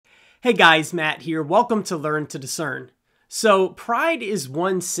Hey guys, Matt here. Welcome to Learn to Discern. So pride is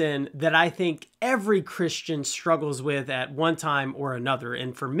one sin that I think every Christian struggles with at one time or another.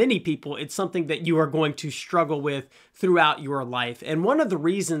 And for many people, it's something that you are going to struggle with throughout your life. And one of the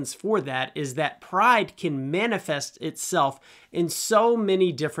reasons for that is that pride can manifest itself in so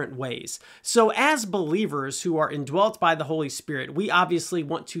many different ways. So as believers who are indwelt by the Holy Spirit, we obviously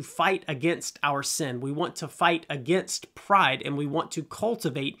want to fight against our sin. We want to fight against pride, and we want to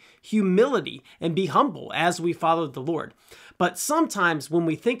cultivate humility and be humble as we follow the Lord. But sometimes when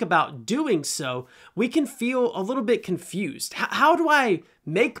we think about doing so, we can feel a little bit confused. How do I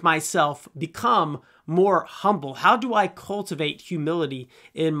make myself become more humble? How do I cultivate humility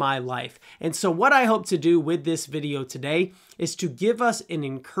in my life? And so what I hope to do with this video today is to give us an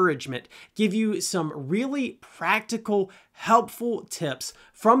encouragement, give you some really practical, helpful tips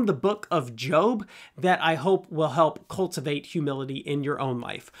from the book of Job that I hope will help cultivate humility in your own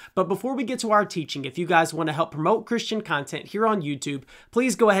life. But before we get to our teaching, if you guys want to help promote Christian content here on YouTube,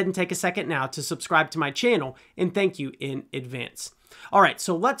 please go ahead and take a second now to subscribe to my channel, and thank you in advance. All right,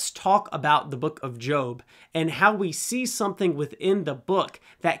 so let's talk about the book of Job and how we see something within the book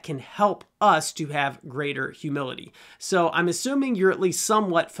that can help us to have greater humility. So I'm assuming you're at least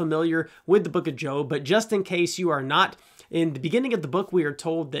somewhat familiar with the book of Job, but just in case you are not, in the beginning of the book, we are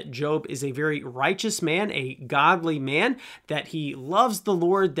told that Job is a very righteous man, a godly man, that he loves the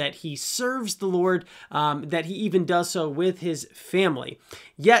Lord, that he serves the Lord, that he even does so with his family.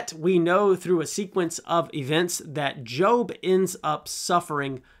 Yet we know through a sequence of events that Job ends up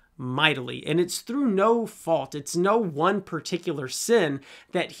suffering mightily, and it's through no fault. It's no one particular sin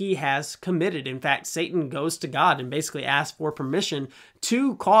that he has committed. In fact, Satan goes to God and basically asks for permission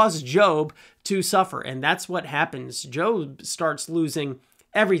to cause Job to suffer, and that's what happens. Job starts losing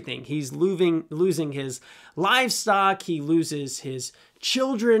everything. He's losing his livestock. He loses his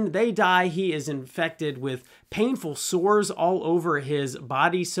children. They die. He is infected with painful sores all over his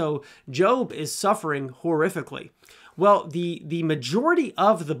body. So Job is suffering horrifically. Well, the majority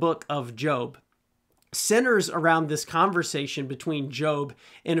of the book of Job centers around this conversation between Job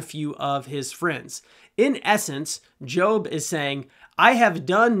and a few of his friends. In essence, Job is saying, I have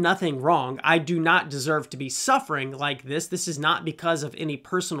done nothing wrong. I do not deserve to be suffering like this. This is not because of any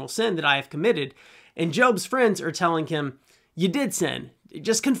personal sin that I have committed. And Job's friends are telling him, you did sin.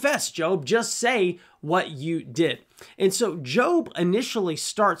 Just confess, Job. Just say what you did. And so Job initially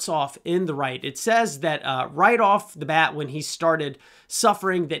starts off in the right. It says that right off the bat when he started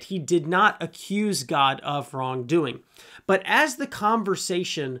suffering that he did not accuse God of wrongdoing. But as the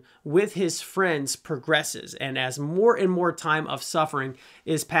conversation with his friends progresses and as more and more time of suffering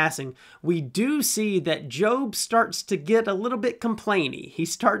is passing, we do see that Job starts to get a little bit complainy. He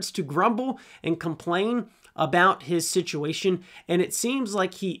starts to grumble and complain about his situation, and it seems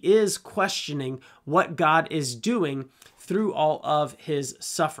like he is questioning what God is doing through all of his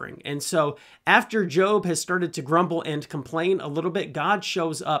suffering. And so after Job has started to grumble and complain a little bit, God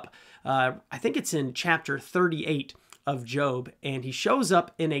shows up, I think it's in chapter 38 of Job, and he shows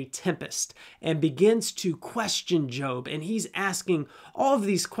up in a tempest and begins to question Job. And he's asking all of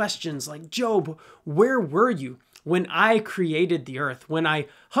these questions like, Job, where were you when I created the earth, when I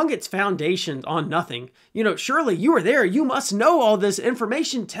hung its foundation on nothing? Surely you were there. You must know all this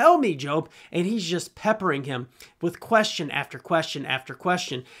information. Tell me, Job. And he's just peppering him with question after question after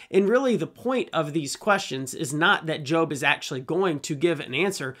question. And really the point of these questions is not that Job is actually going to give an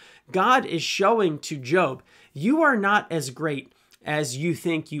answer. God is showing to Job, you are not as great as you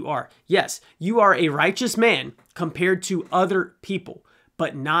think you are. Yes, you are a righteous man compared to other people,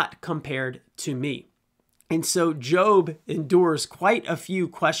 but not compared to me. And so Job endures quite a few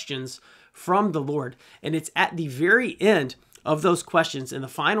questions from the Lord. And it's at the very end of those questions in the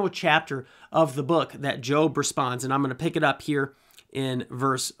final chapter of the book that Job responds. And I'm going to pick it up here in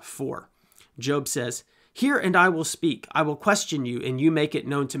verse 4. Job says, "Hear and I will speak. I will question you and you make it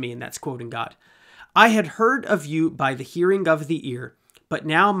known to me." And that's quoting God. "I had heard of you by the hearing of the ear, but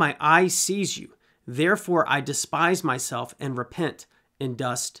now my eye sees you. Therefore I despise myself and repent in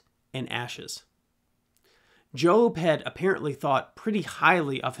dust and ashes." Job had apparently thought pretty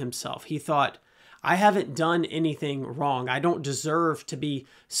highly of himself. He thought, I haven't done anything wrong. I don't deserve to be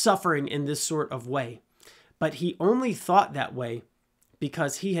suffering in this sort of way. But he only thought that way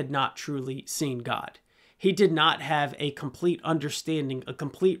because he had not truly seen God. He did not have a complete understanding, a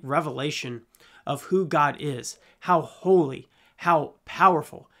complete revelation of who God is, how holy, how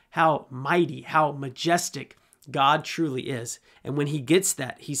powerful, how mighty, how majestic God truly is. And when he gets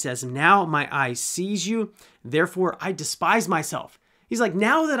that, he says, now my eye sees you, therefore I despise myself. He's like,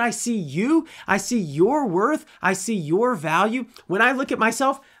 now that I see you, I see your worth, I see your value. When I look at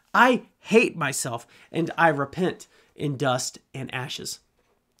myself, I hate myself, and I repent in dust and ashes.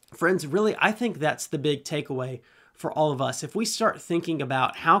 Friends, really, I think that's the big takeaway for all of us. If we start thinking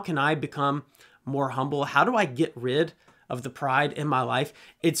about how can I become more humble, how do I get rid of the pride in my life,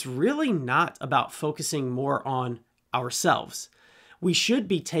 it's really not about focusing more on ourselves. We should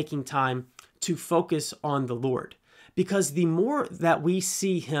be taking time to focus on the Lord, because the more that we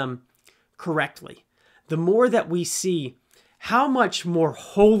see Him correctly, the more that we see how much more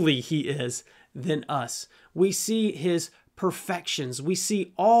holy He is than us, we see His perfections, we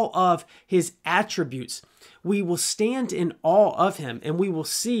see all of His attributes, we will stand in awe of Him, and we will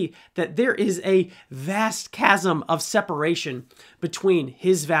see that there is a vast chasm of separation between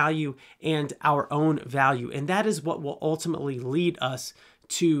His value and our own value. And that is what will ultimately lead us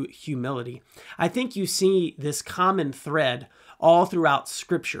to humility. I think you see this common thread all throughout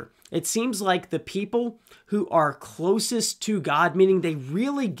Scripture. It seems like the people who are closest to God, meaning they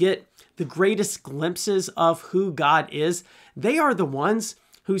really get the greatest glimpses of who God is, they are the ones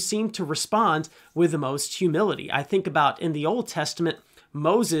who seem to respond with the most humility. I think about in the Old Testament,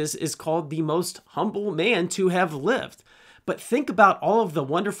 Moses is called the most humble man to have lived. But think about all of the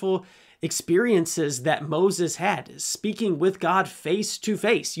wonderful experiences that Moses had, speaking with God face to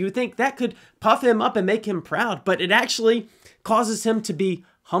face. You would think that could puff him up and make him proud, but it actually causes him to be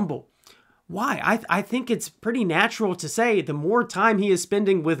humble. Why? I think it's pretty natural to say the more time he is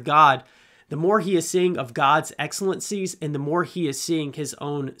spending with God, the more he is seeing of God's excellencies and the more he is seeing his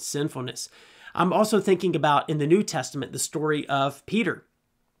own sinfulness. I'm also thinking about in the New Testament, the story of Peter.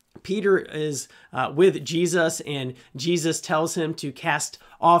 Peter is with Jesus, and Jesus tells him to cast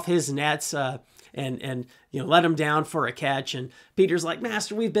off his nets and let him down for a catch. And Peter's like,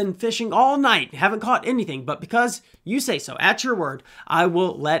 Master, we've been fishing all night, haven't caught anything, but because you say so, at your word, I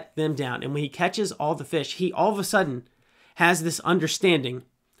will let them down. And when he catches all the fish, he all of a sudden has this understanding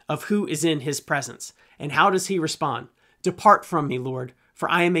of who is in his presence. And how does he respond? Depart from me, Lord, for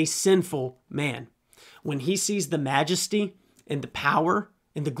I am a sinful man. When he sees the majesty and the power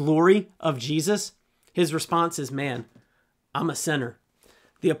and the glory of Jesus, his response is, man, I'm a sinner.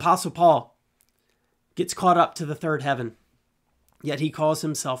 The Apostle Paul gets caught up to the third heaven, yet he calls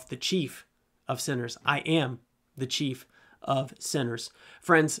himself the chief of sinners. I am the chief of sinners.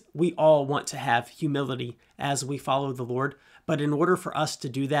 Friends, we all want to have humility as we follow the Lord, but in order for us to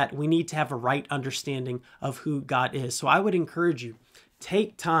do that, we need to have a right understanding of who God is. So I would encourage you,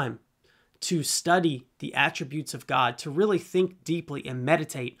 take time to study the attributes of God, to really think deeply and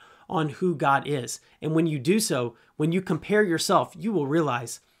meditate on who God is. And when you do so, when you compare yourself, you will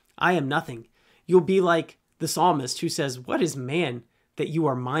realize, I am nothing. You'll be like the psalmist who says, what is man that you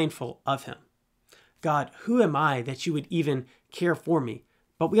are mindful of him? God, who am I that you would even care for me?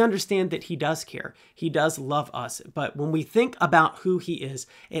 But we understand that he does care. He does love us. But when we think about who he is,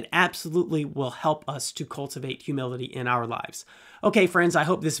 it absolutely will help us to cultivate humility in our lives. Okay, friends, I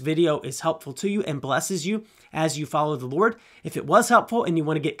hope this video is helpful to you and blesses you as you follow the Lord. If it was helpful and you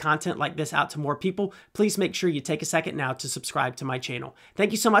want to get content like this out to more people, please make sure you take a second now to subscribe to my channel.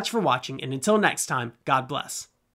 Thank you so much for watching, and until next time, God bless.